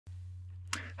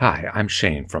Hi, I'm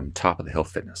Shane from Top of the Hill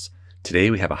Fitness.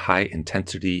 Today we have a high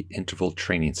intensity interval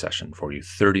training session for you,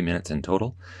 30 minutes in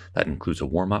total. That includes a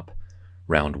warm-up,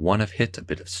 round 1 of HIIT, a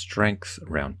bit of strength,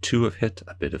 round 2 of HIIT,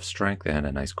 a bit of strength, and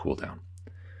a nice cool down.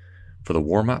 For the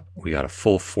warm-up, we got a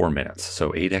full 4 minutes,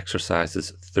 so 8 exercises,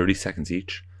 30 seconds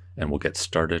each, and we'll get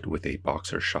started with a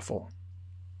boxer shuffle.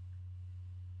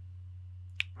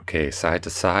 Okay, side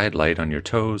to side, light on your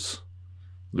toes,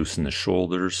 loosen the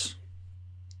shoulders.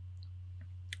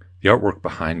 The artwork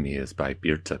behind me is by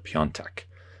Birta Piontek.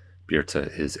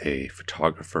 Birta is a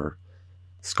photographer,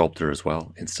 sculptor as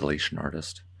well, installation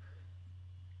artist.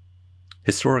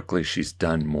 Historically, she's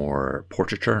done more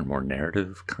portraiture and more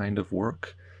narrative kind of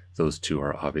work. Those two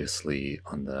are obviously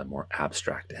on the more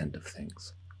abstract end of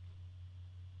things.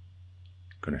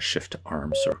 I'm going to shift to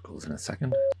arm circles in a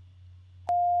second.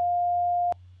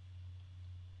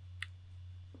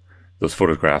 Those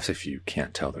photographs, if you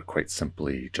can't tell, they're quite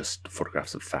simply just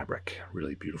photographs of fabric.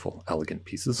 Really beautiful, elegant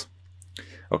pieces.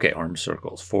 Okay, arm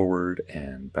circles, forward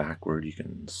and backward. You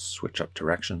can switch up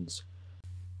directions.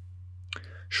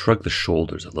 Shrug the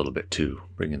shoulders a little bit too,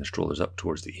 bringing the shoulders up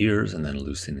towards the ears and then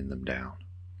loosening them down.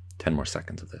 10 more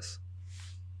seconds of this.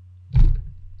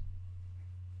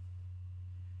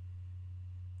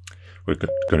 We're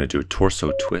going to do a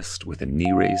torso twist with a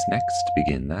knee raise next to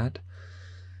begin that.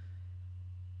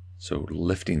 So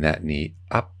lifting that knee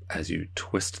up as you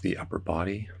twist the upper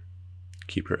body.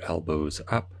 Keep your elbows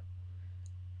up.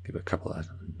 Give a couple of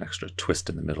an extra twist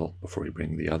in the middle before you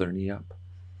bring the other knee up.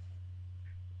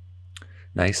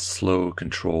 Nice, slow,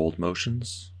 controlled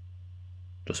motions.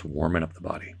 Just warming up the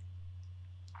body.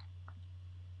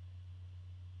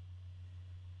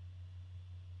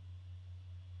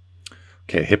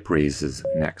 Okay, hip raises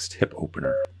next, hip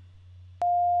opener.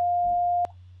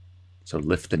 So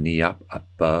lift the knee up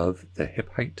above the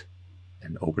hip height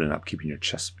and open it up, keeping your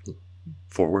chest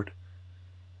forward.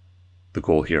 The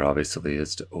goal here obviously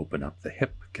is to open up the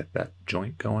hip, get that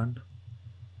joint going.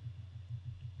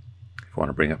 If you want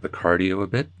to bring up the cardio a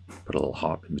bit, put a little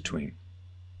hop in between.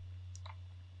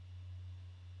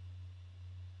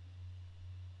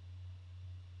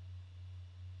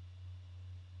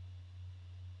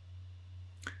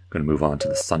 Going to move on to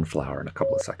the sunflower in a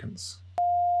couple of seconds.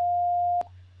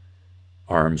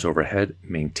 Arms overhead,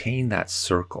 maintain that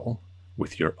circle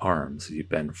with your arms. You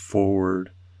bend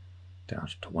forward, down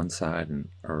to one side and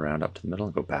around up to the middle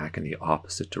and go back in the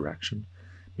opposite direction.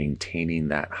 Maintaining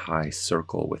that high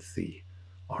circle with the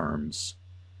arms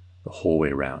the whole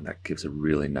way around. That gives a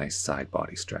really nice side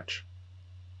body stretch.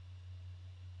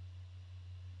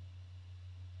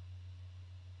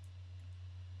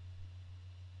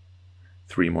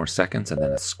 Three more seconds and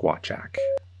then a squat jack.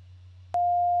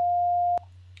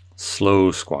 Slow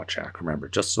squat jack. Remember,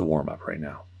 just a warm up right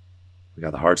now. We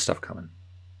got the hard stuff coming.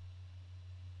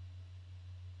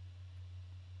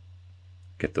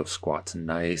 Get those squats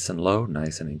nice and low,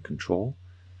 nice and in control.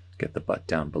 Get the butt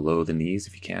down below the knees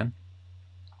if you can.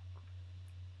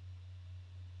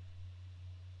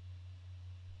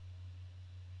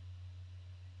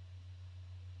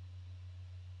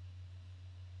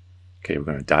 Okay, we're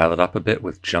going to dial it up a bit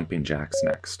with jumping jacks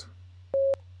next.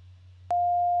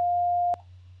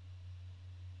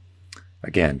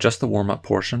 Again, just the warm-up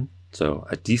portion, so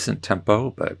a decent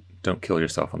tempo, but don't kill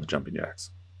yourself on the jumping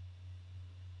jacks.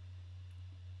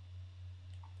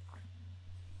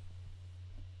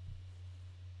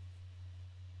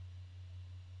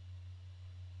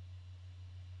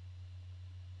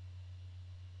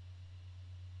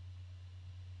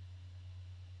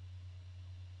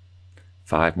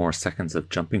 Five more seconds of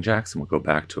jumping jacks, and we'll go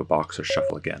back to a boxer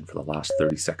shuffle again for the last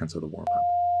 30 seconds of the warm-up.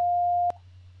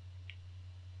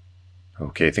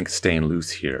 Okay, think of staying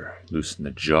loose here. Loosen the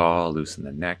jaw, loosen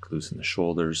the neck, loosen the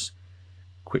shoulders.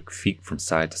 Quick feet from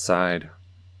side to side.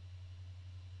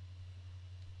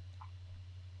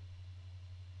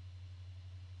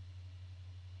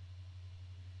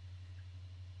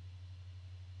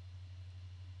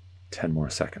 10 more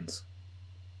seconds.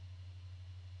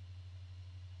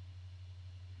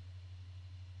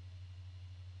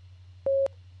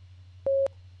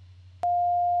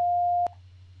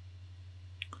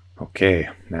 Okay,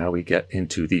 now we get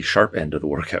into the sharp end of the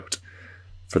workout.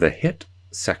 For the HIIT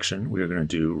section, we are going to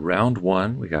do round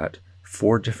 1. We got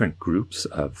 4 different groups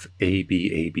of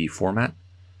AB format.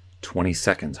 20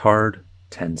 seconds hard,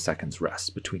 10 seconds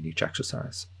rest between each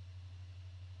exercise.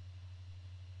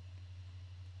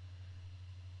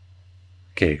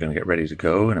 Okay, you're going to get ready to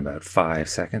go in about 5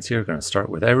 seconds here. We're going to start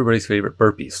with everybody's favorite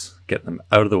burpees. Get them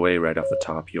out of the way right off the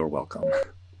top. You're welcome.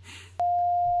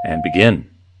 And begin.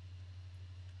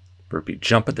 Burpee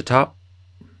jump at the top.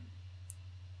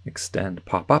 Extend,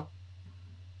 pop up.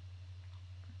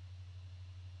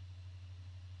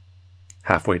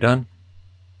 Halfway done.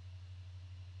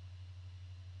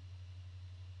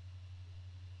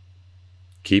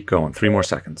 Keep going, 3 more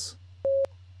seconds.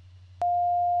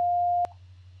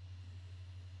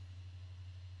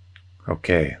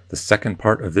 Okay, the second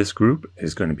part of this group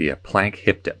is going to be a plank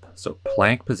hip dip. So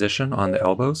plank position on the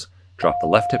elbows, drop the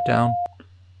left hip down,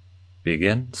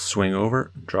 begin, swing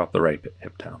over, drop the right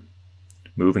hip down.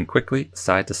 Moving quickly,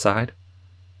 side to side.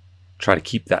 Try to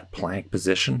keep that plank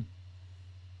position,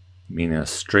 meaning a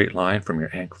straight line from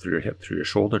your ankle through your hip, through your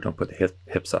shoulder. Don't put the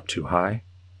hips up too high.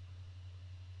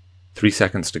 3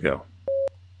 seconds to go.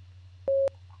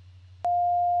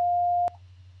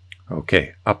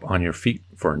 Okay, up on your feet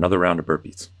for another round of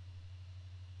burpees.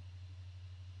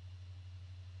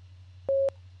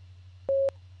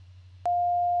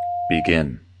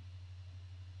 Begin.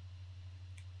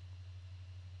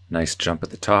 Nice jump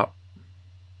at the top.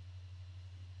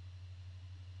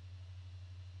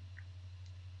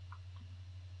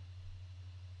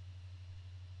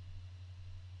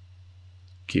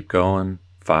 Keep going.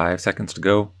 5 seconds to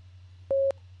go.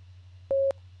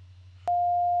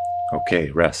 Okay,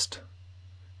 rest.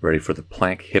 Ready for the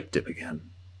plank hip dip again.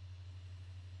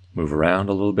 Move around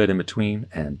a little bit in between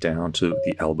and down to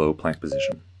the elbow plank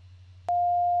position.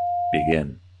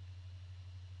 Begin.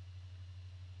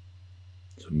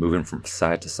 So moving from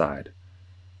side to side.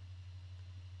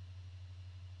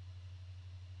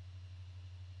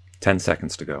 10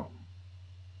 seconds to go.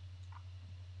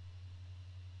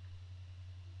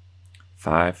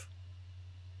 5.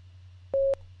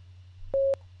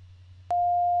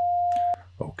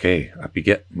 Okay, up you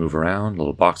get, move around, a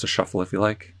little boxer shuffle if you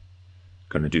like.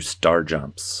 Gonna do star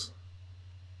jumps.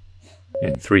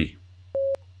 In 3.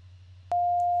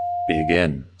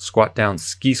 Begin. Squat down,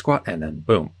 ski squat, and then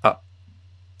boom, up.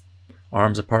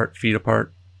 Arms apart, feet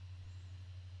apart.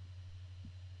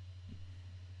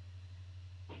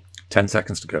 10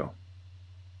 seconds to go.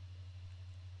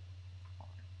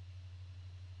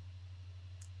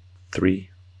 3.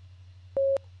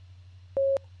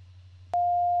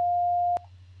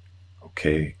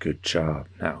 Okay, good job.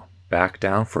 Now, back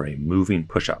down for a moving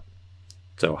push-up.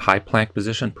 So high plank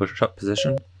position, push-up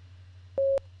position.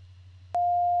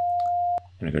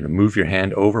 And you're going to move your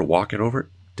hand over, walk it over,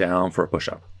 down for a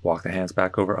push-up. Walk the hands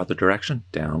back over, other direction,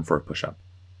 down for a push-up.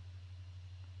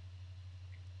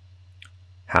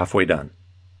 Halfway done.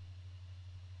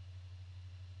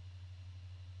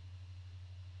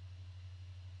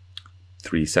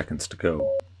 Three seconds to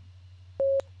go.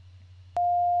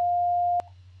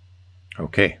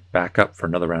 Okay, back up for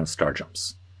another round of star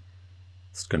jumps.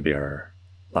 This is going to be our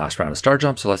last round of star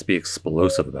jumps, so let's be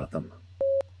explosive about them.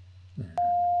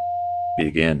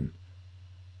 Begin.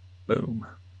 Boom.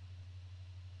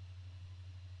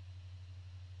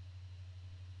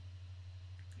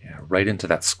 Yeah, right into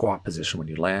that squat position when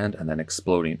you land, and then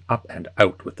exploding up and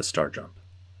out with the star jump.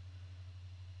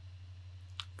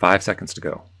 5 seconds to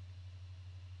go.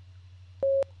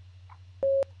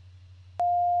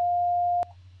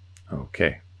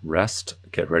 Okay, rest,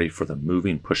 get ready for the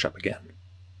moving push-up again.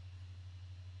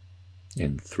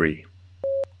 In 3.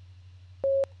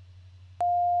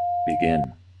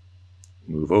 Begin.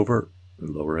 Move over,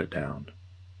 lower it down.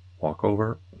 Walk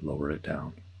over, lower it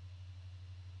down.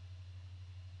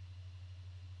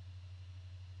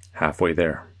 Halfway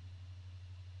there.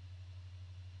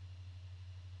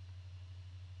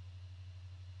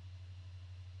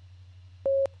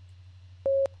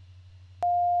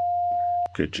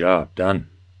 Good job, done.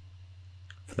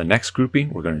 For the next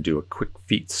grouping, we're going to do a quick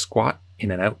feet squat in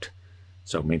and out.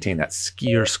 So maintain that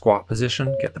skier squat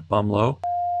position, get the bum low,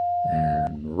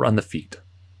 and run the feet.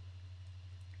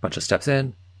 Bunch of steps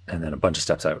in, and then a bunch of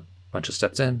steps out. Bunch of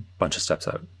steps in, bunch of steps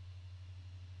out.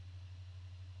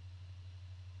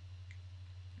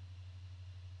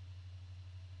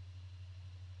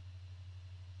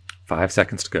 Five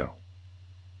seconds to go.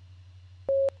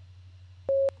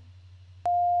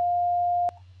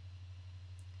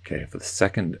 Okay, for the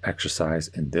second exercise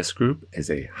in this group is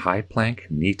a high plank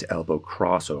knee to elbow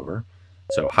crossover.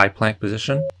 So high plank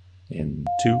position in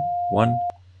 2, 1,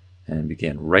 and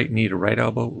begin. Right knee to right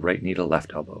elbow, right knee to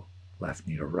left elbow. Left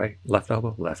knee to right, left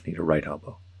elbow, left knee to right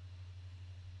elbow.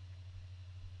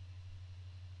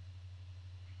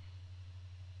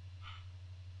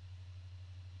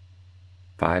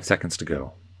 Five seconds to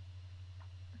go.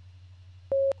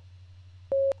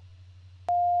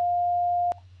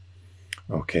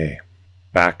 Okay,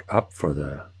 back up for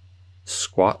the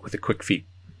squat with the quick feet.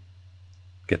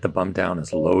 Get the bum down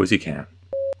as low as you can.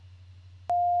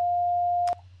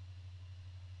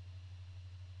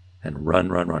 And run,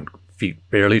 run, run. Feet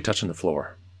barely touching the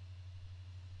floor.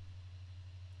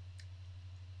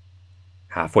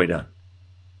 Halfway done.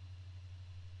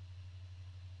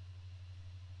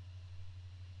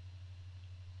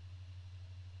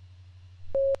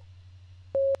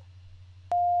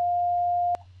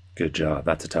 Good job.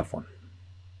 That's a tough one.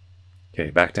 Okay,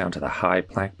 back down to the high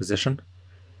plank position.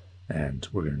 And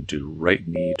we're going to do right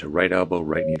knee to right elbow,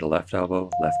 right knee to left elbow,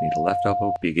 left knee to left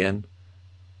elbow. Begin.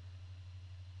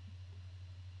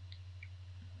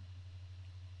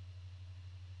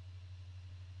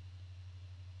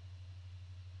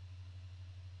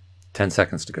 Ten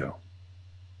seconds to go.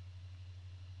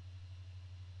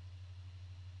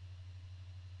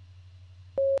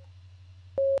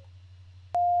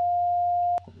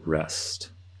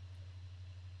 Rest.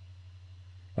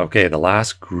 Okay, the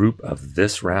last group of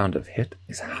this round of HIIT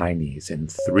is high knees in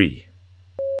 3.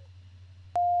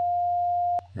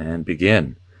 And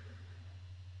begin.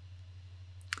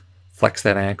 Flex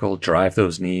that ankle, drive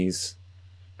those knees,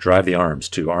 drive the arms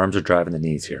too. Arms are driving the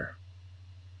knees here.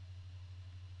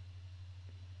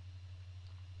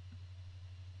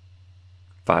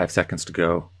 Five seconds to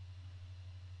go.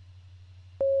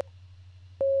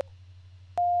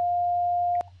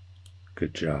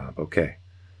 Good job. Okay.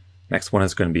 Next one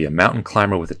is going to be a mountain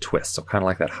climber with a twist. So kind of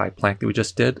like that high plank that we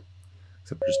just did,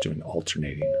 except we're just doing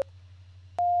alternating.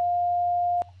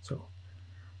 So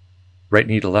right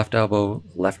knee to left elbow,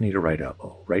 left knee to right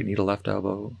elbow, right knee to left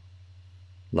elbow,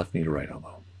 left knee to right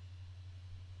elbow.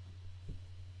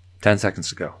 10 seconds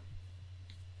to go.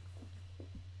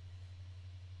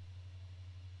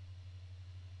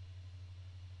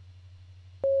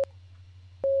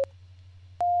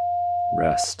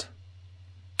 Rest.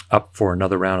 Up for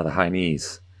another round of the high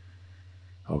knees.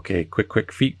 Okay,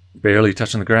 quick feet, barely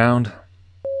touching the ground.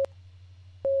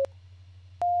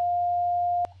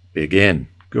 Begin.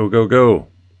 Go, go, go.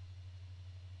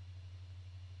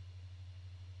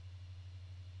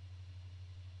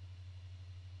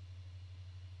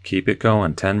 Keep it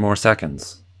going, 10 more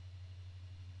seconds.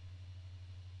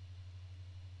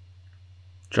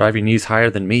 Drive your knees higher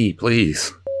than me,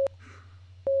 please.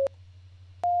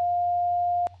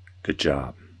 Good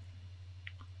job.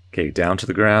 Okay, down to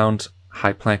the ground,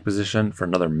 high plank position for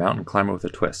another mountain climber with a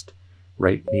twist.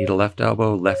 Right knee to left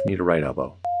elbow, left knee to right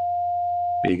elbow.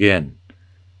 Begin.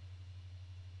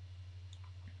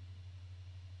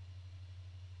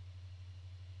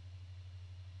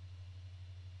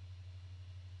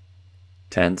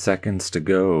 Ten seconds to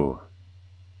go.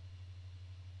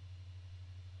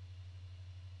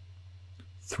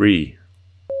 3.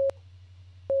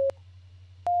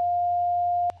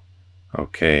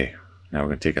 Okay, now we're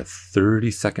going to take a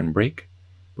 30-second break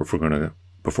before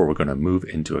we're going to move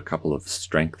into a couple of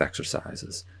strength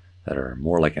exercises that are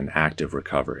more like an active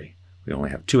recovery. We only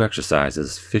have 2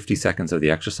 exercises, 50 seconds of the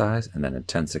exercise, and then a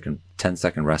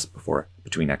 10-second rest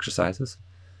between exercises.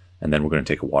 And then we're going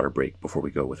to take a water break before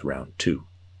we go with round 2.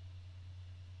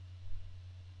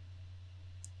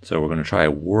 So we're going to try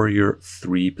a warrior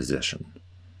 3 position.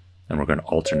 And we're going to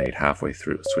alternate halfway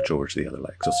through, switch over to the other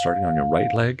leg. So starting on your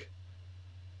right leg,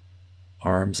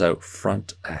 arms out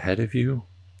front ahead of you,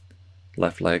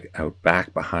 left leg out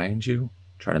back behind you.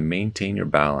 Try to maintain your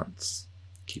balance.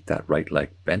 Keep that right leg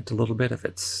bent a little bit if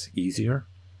it's easier.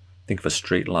 Think of a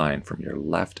straight line from your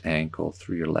left ankle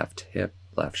through your left hip,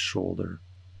 left shoulder.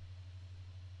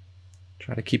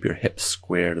 Try to keep your hips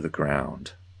square to the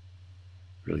ground.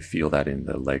 Really feel that in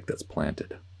the leg that's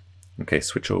planted. Okay,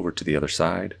 switch over to the other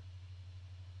side.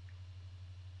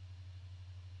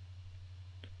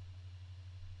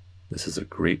 This is a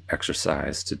great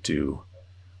exercise to do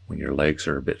when your legs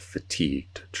are a bit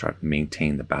fatigued. Try to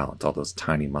maintain the balance, all those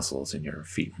tiny muscles in your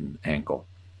feet and ankle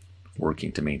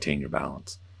working to maintain your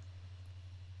balance.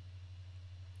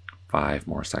 5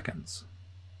 more seconds.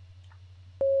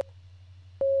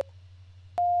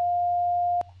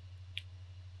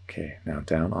 Okay, now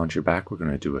down onto your back, we're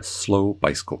going to do a slow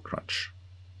bicycle crunch.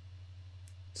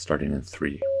 Starting in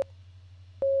 3.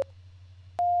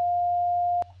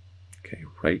 Okay,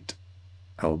 right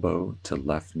elbow to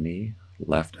left knee,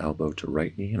 left elbow to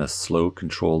right knee in a slow,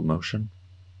 controlled motion.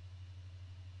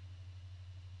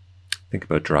 Think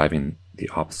about driving the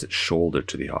opposite shoulder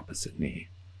to the opposite knee.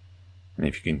 And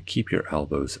if you can keep your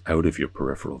elbows out of your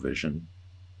peripheral vision,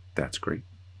 that's great.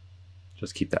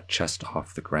 Just keep that chest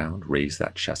off the ground, raise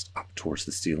that chest up towards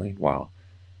the ceiling while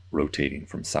rotating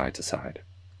from side to side.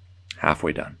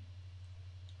 Halfway done.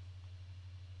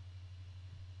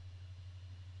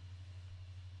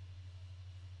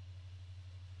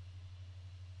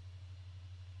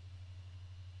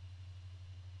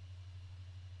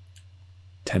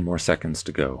 Ten more seconds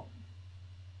to go.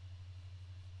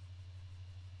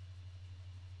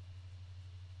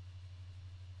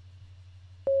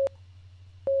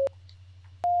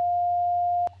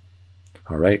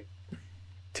 All right,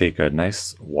 take a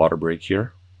nice water break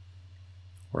here.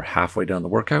 We're halfway done the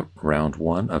workout. Round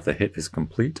 1 of the HIIT is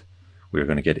complete. We're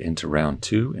going to get into round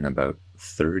 2 in about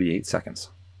 38 seconds.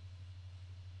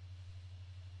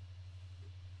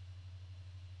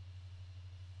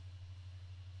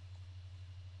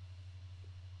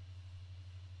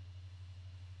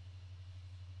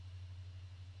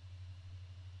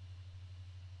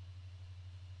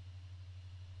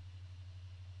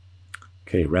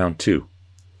 Okay, round 2.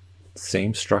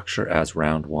 Same structure as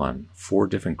round 1. 4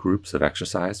 different groups of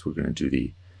exercise. We're going to do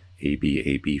the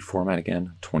AB format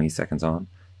again. 20 seconds on,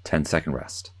 10-second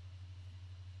rest.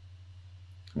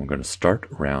 We're going to start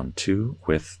round 2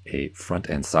 with a front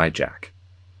and side jack.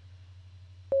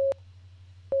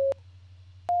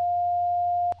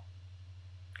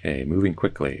 Okay, moving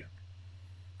quickly.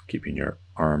 Keeping your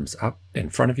arms up in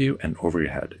front of you and over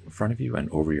your head. In front of you and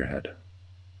over your head.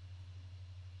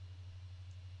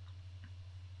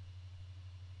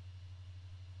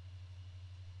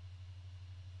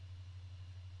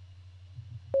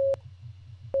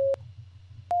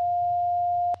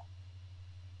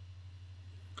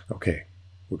 Okay,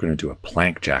 we're going to do a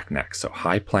plank jack next. So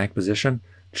high plank position,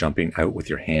 jumping out with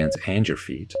your hands and your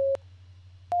feet.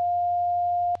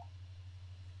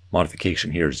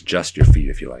 Modification here is just your feet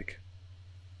if you like.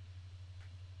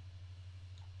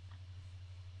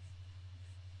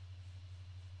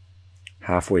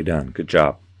 Halfway done. Good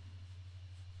job.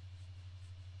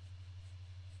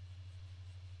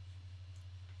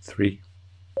 Three.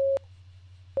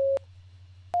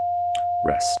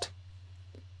 Rest.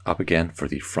 Up again for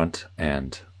the front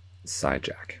and side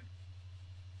jack.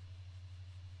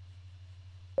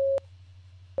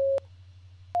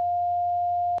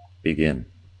 Begin.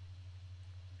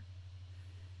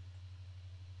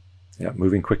 Yeah,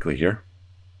 moving quickly here.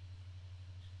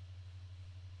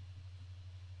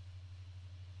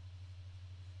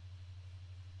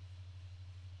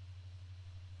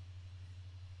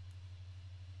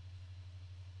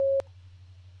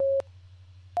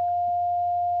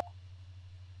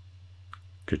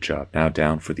 Good job. Now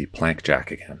down for the plank jack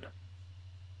again.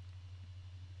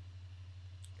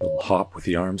 A little hop with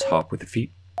the arms, hop with the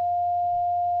feet.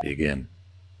 Begin.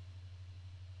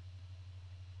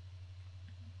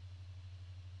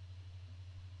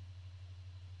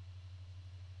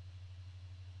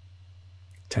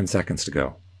 Ten seconds to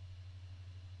go.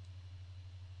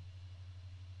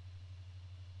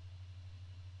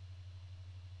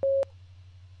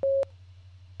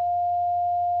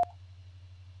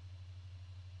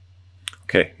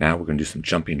 Okay, now we're going to do some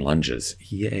jumping lunges.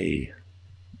 Yay.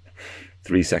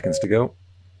 3 seconds to go.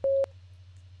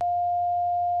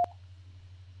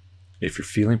 If you're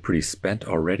feeling pretty spent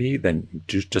already, then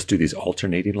just do these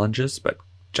alternating lunges, but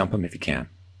jump them if you can.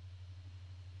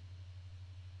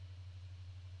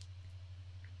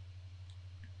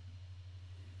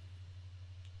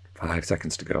 Five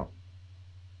seconds to go.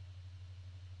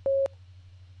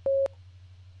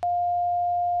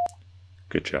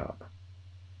 Good job.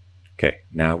 Okay,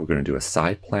 now we're going to do a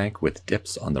side plank with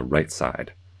dips on the right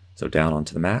side. So down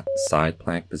onto the mat, side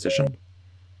plank position.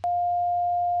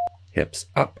 Hips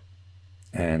up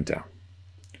and down.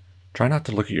 Try not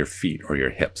to look at your feet or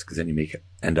your hips, because then you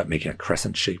end up making a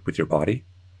crescent shape with your body.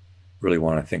 Really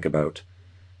want to think about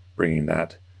bringing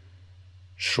that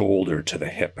shoulder to the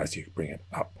hip as you bring it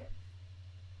up.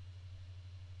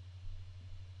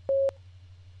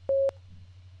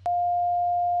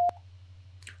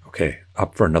 Okay,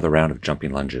 up for another round of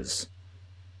jumping lunges.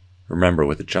 Remember,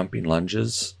 with the jumping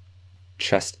lunges,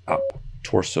 chest up,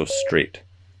 torso straight.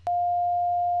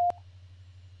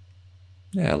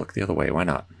 Yeah, look the other way, why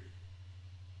not?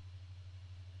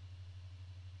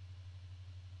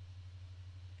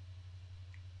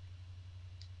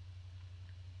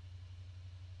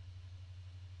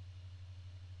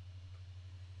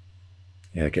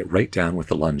 Yeah, get right down with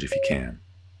the lunge if you can.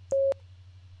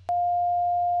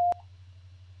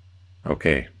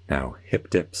 Okay, now hip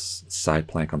dips, side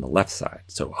plank on the left side.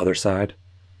 So other side.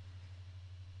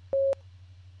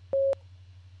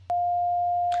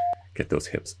 Get those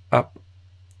hips up.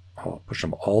 Oh, push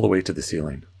them all the way to the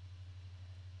ceiling.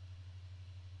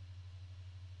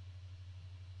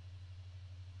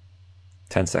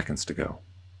 Ten seconds to go.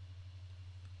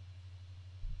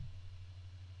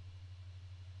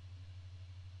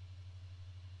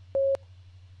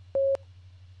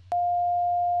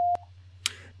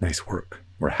 Nice work.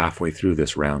 We're halfway through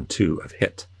this round 2 of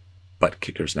HIIT. Butt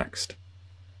kickers next.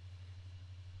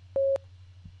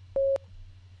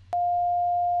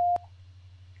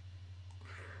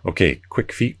 Okay,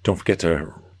 quick feet. Don't forget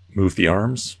to move the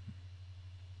arms.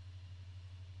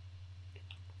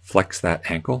 Flex that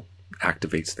ankle.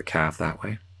 Activates the calf that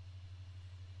way.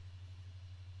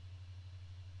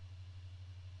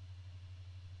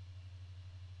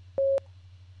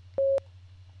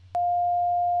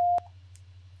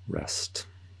 rest.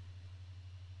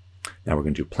 Now we're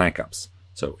going to do plank ups.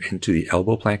 So into the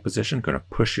elbow plank position, going to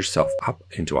push yourself up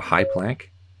into a high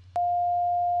plank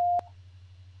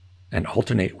and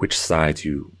alternate which sides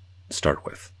you start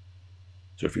with.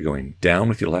 So if you're going down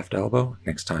with your left elbow,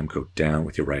 next time go down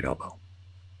with your right elbow.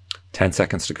 10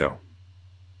 seconds to go.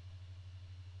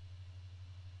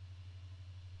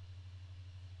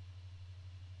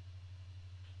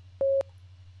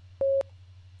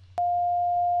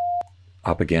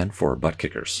 Up again for butt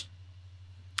kickers.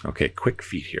 Okay, quick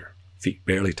feet here. Feet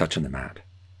barely touching the mat.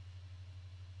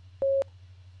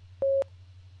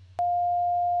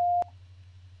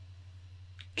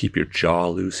 Keep your jaw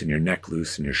loose and your neck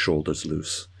loose and your shoulders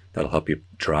loose. That'll help you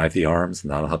drive the arms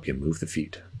and that'll help you move the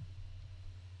feet.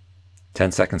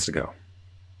 10 seconds to go.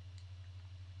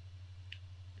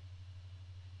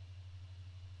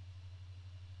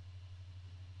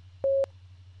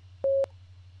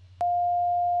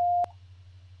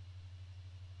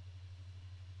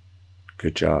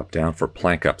 Good job. Down for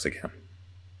plank ups again.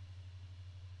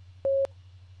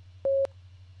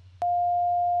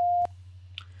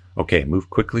 Okay, move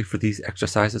quickly for these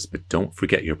exercises, but don't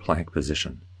forget your plank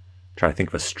position. Try to think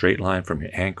of a straight line from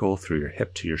your ankle through your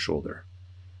hip to your shoulder.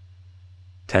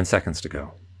 10 seconds to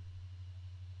go.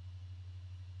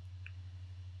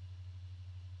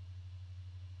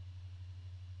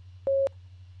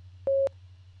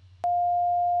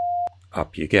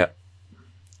 Up you get.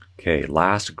 Okay,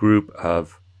 last group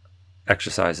of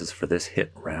exercises for this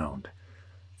HIIT round.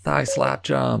 Thigh slap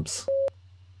jumps.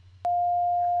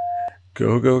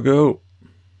 Go, go, go.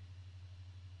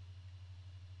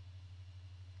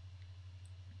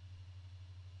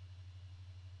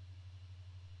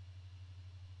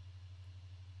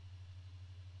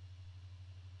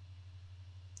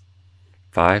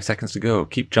 Five seconds to go.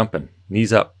 Keep jumping.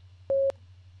 Knees up.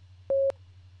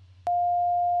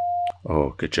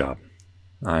 Oh, good job.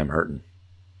 I'm hurting.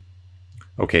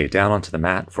 Okay, down onto the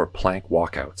mat for plank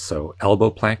walkouts. So elbow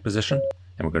plank position,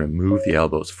 and we're going to move the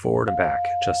elbows forward and back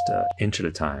just an inch at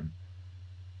a time.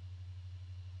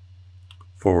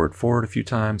 Forward, forward a few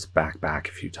times, back, back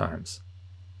a few times.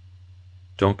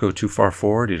 Don't go too far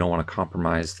forward. You don't want to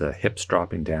compromise the hips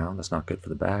dropping down. That's not good for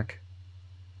the back.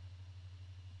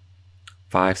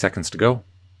 5 seconds to go.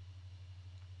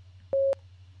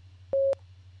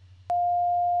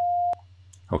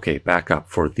 Okay, back up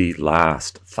for the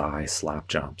last thigh slap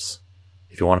jumps.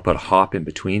 If you want to put a hop in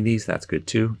between these, that's good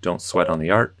too. Don't sweat on the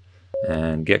art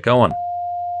and get going.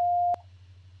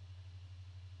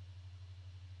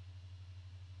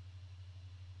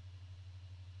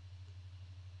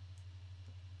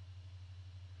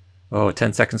 Oh,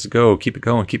 10 seconds to go. Keep it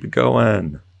going, keep it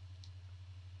going.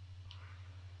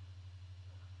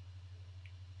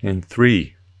 In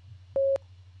 3.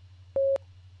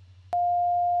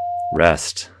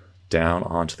 Rest down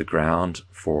onto the ground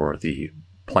for the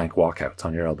plank walkouts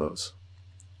on your elbows.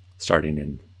 Starting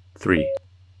in 3.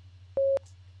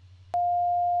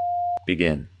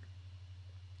 Begin.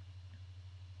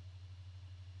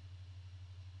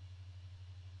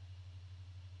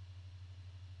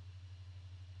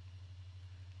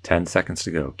 Ten seconds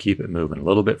to go. Keep it moving. A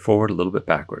little bit forward, a little bit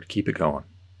backward. Keep it going.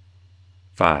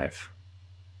 5.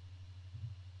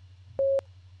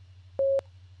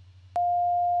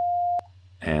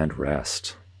 And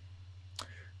rest.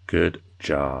 Good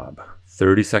job.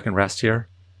 30-second rest here.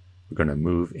 We're going to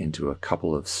move into a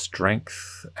couple of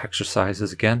strength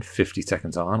exercises again. 50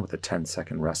 seconds on with a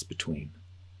 10-second rest between.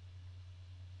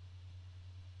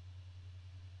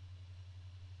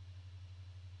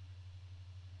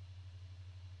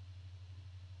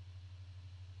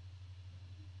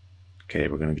 Okay,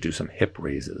 we're going to do some hip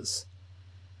raises.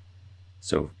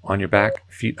 So on your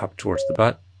back, feet up towards the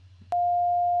butt.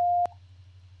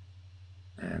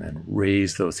 And then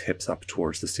raise those hips up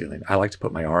towards the ceiling. I like to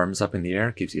put my arms up in the air.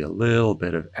 It gives you a little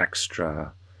bit of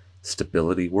extra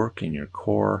stability work in your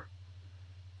core.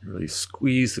 Really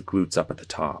squeeze the glutes up at the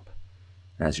top.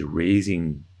 And as you're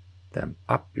raising them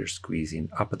up, you're squeezing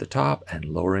up at the top and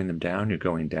lowering them down. You're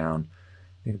going down.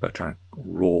 Think about trying to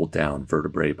roll down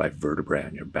vertebrae by vertebrae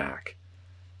on your back.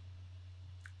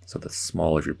 So the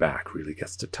small of your back really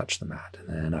gets to touch the mat. And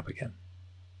then up again.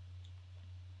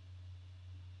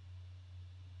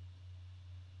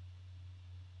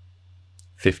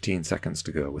 "15 seconds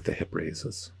to go with the hip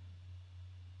raises.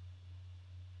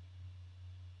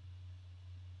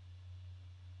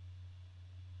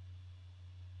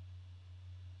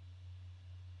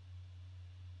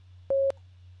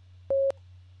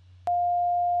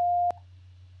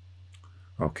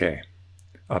 Okay,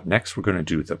 up next we're going to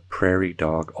do the prairie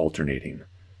dog alternating.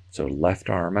 So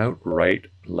left arm out, right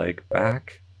leg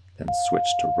back, Then switch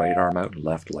to right arm out,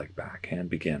 left leg back, and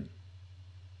begin.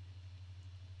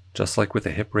 Just like with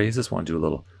the hip raises, want to do a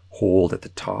little hold at the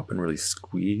top and really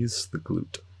squeeze the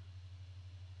glute.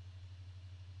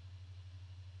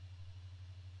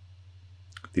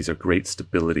 These are great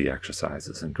stability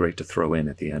exercises and great to throw in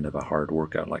at the end of a hard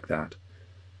workout like that.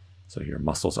 So your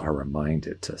muscles are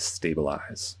reminded to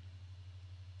stabilize.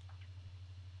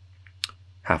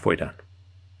 Halfway done.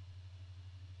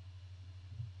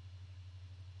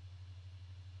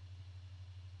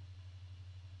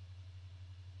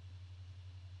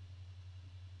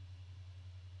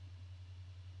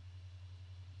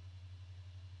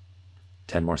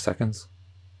 Ten more seconds.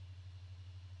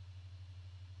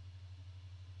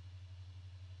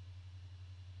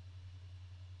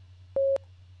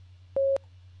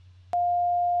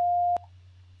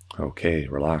 Okay,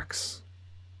 relax.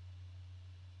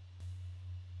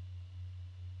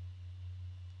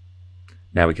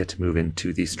 Now we get to move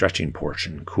into the stretching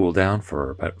portion. Cool down for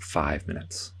about 5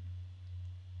 minutes.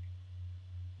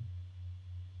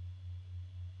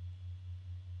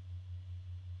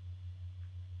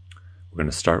 We're going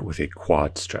to start with a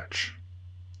quad stretch.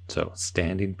 So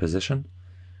standing position,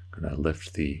 I'm going to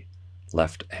lift the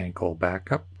left ankle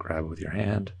back up, grab it with your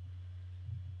hand.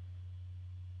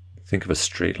 Think of a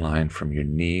straight line from your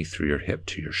knee through your hip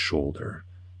to your shoulder.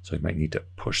 So you might need to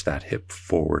push that hip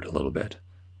forward a little bit.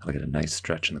 I'll get a nice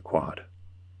stretch in the quad.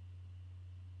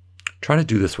 Try to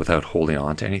do this without holding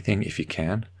on to anything if you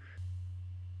can.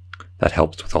 That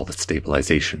helps with all the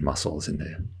stabilization muscles in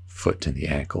the foot and the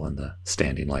ankle and the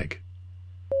standing leg.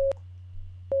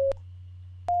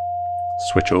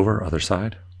 Switch over, other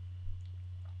side.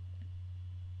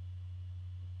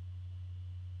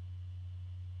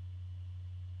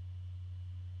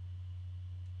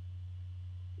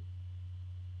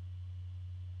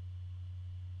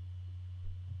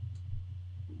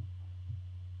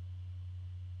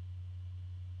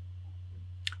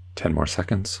 Ten more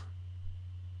seconds.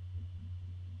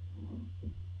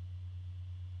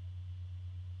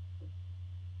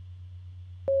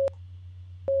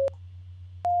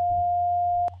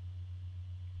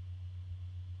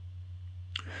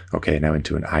 Okay, now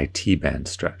into an IT band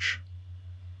stretch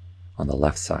on the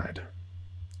left side.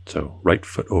 So right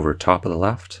foot over top of the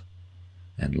left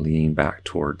and lean back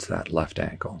towards that left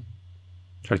ankle.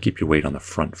 Try to keep your weight on the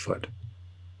front foot.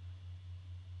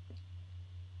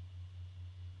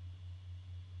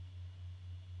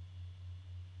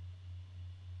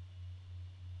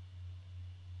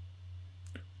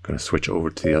 Going to switch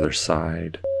over to the other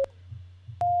side.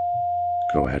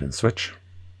 Go ahead and switch.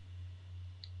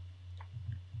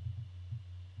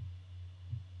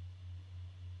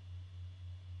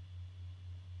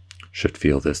 Should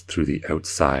feel this through the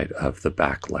outside of the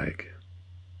back leg.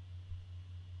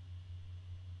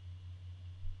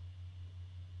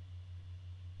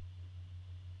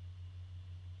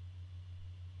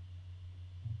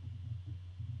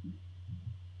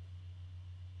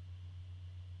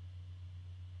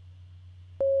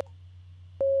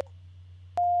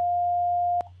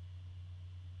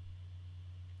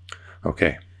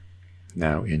 Okay,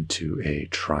 now into a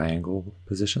triangle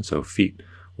position. So feet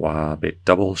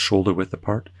double shoulder width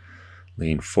apart.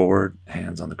 Lean forward,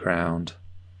 hands on the ground.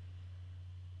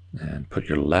 And put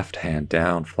your left hand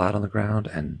down flat on the ground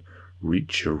and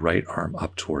reach your right arm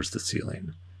up towards the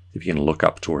ceiling. If you can look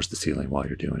up towards the ceiling while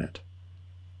you're doing it.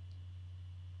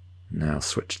 Now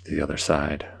switch to the other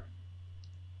side.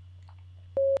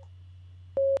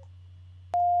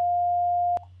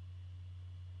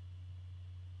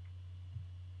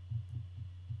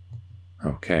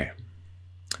 Okay,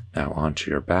 now onto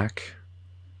your back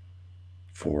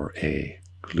for a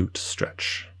glute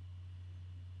stretch.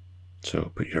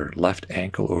 So put your left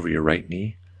ankle over your right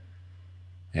knee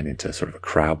and into sort of a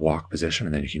crab walk position,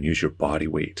 and then you can use your body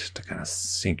weight to kind of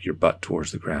sink your butt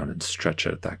towards the ground and stretch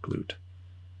out that glute.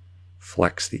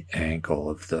 Flex the ankle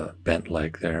of the bent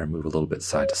leg there, move a little bit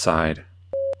side to side.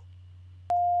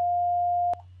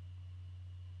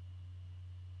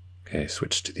 Okay,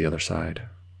 switch to the other side.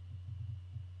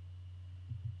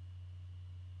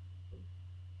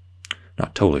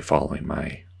 Not totally following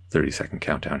my 30-second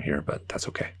countdown here, but that's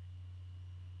okay.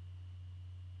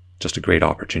 Just a great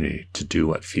opportunity to do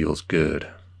what feels good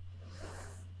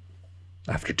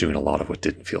after doing a lot of what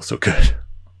didn't feel so good.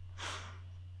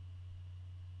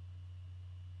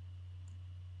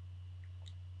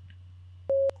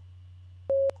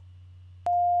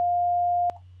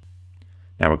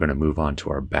 Now we're going to move on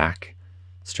to our back.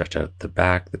 Stretch out the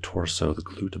back, the torso, the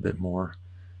glute a bit more.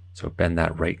 So bend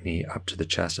that right knee up to the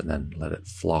chest and then let it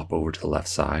flop over to the left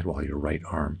side while your right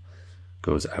arm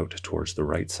goes out towards the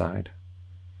right side.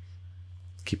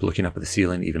 Keep looking up at the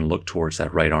ceiling, even look towards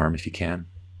that right arm if you can.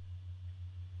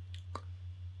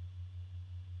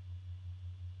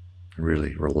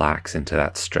 Really relax into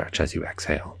that stretch as you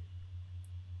exhale.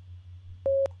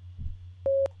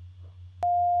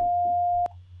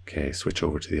 Okay, switch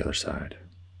over to the other side.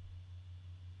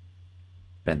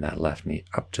 Bend that left knee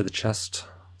up to the chest,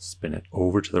 spin it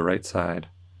over to the right side,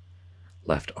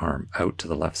 left arm out to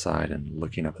the left side and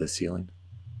looking up at the ceiling.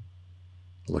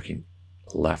 Looking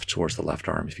left towards the left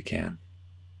arm if you can.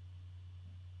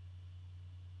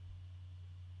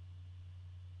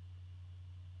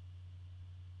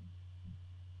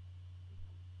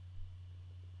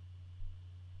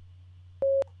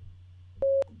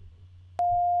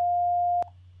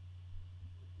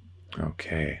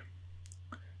 Okay,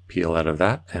 peel out of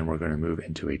that and we're going to move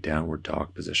into a downward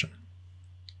dog position.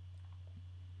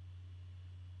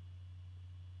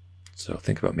 So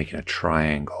think about making a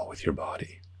triangle with your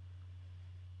body.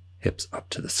 Hips up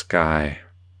to the sky.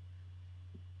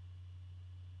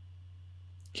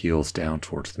 Heels down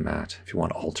towards the mat. If you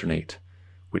want to alternate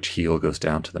which heel goes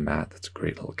down to the mat, that's a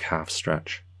great little calf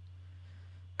stretch,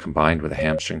 combined with a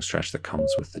hamstring stretch that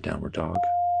comes with the downward dog.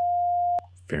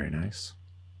 Very nice.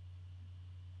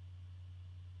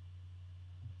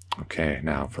 Okay,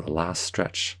 now for the last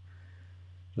stretch,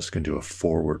 just going to do a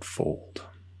forward fold.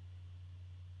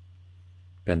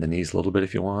 Bend the knees a little bit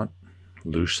if you want.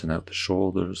 Loosen out the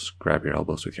shoulders. Grab your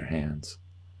elbows with your hands.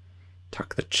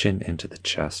 Tuck the chin into the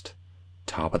chest.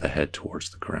 Top of the head towards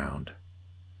the ground.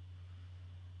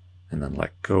 And then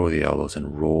let go of the elbows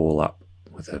and roll up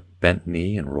with a bent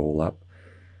knee and roll up.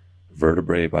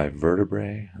 Vertebrae by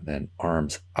vertebrae. Then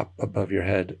arms up above your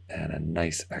head and a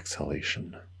nice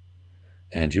exhalation.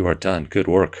 And you are done. Good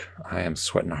work. I am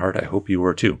sweating hard. I hope you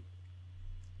were too.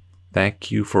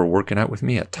 Thank you for working out with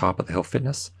me at Top of the Hill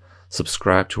Fitness.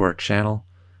 Subscribe to our channel.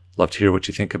 Love to hear what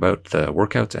you think about the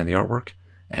workouts and the artwork.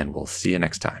 And we'll see you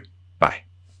next time. Bye.